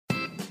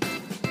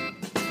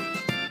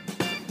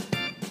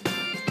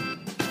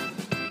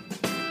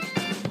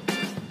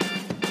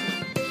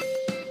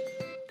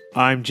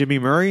I'm Jimmy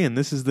Murray, and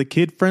this is the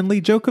kid-friendly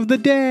joke of the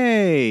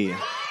day.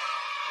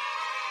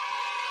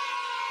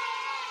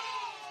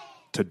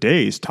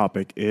 Today's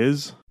topic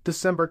is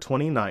December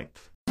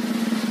 29th.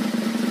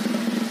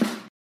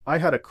 I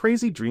had a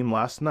crazy dream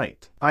last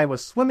night. I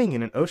was swimming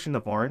in an ocean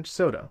of orange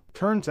soda.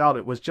 Turns out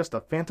it was just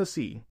a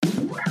fantasy.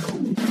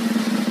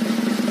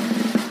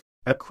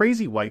 A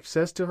crazy wife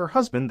says to her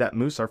husband that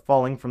moose are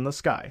falling from the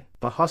sky.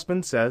 The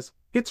husband says,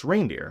 "It's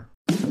reindeer."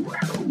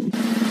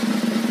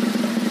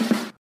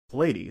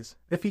 Ladies,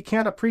 if you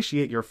can't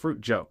appreciate your fruit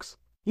jokes,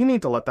 you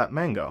need to let that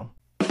man go.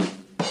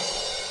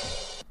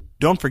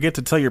 Don't forget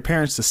to tell your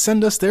parents to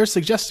send us their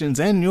suggestions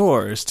and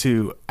yours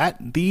to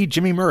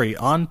 @TheJimmyMurray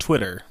on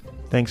Twitter.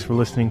 Thanks for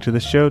listening to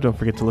the show. Don't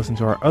forget to listen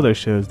to our other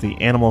shows, the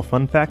Animal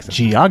Fun Facts,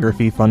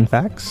 Geography Fun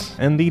Facts,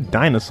 and the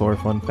Dinosaur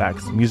Fun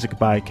Facts. Music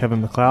by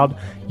Kevin MacLeod.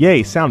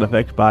 Yay! Sound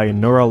effect by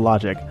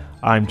Neurologic.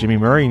 I'm Jimmy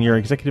Murray, and your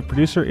executive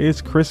producer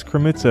is Chris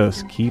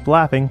Kremitzos. Keep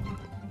laughing.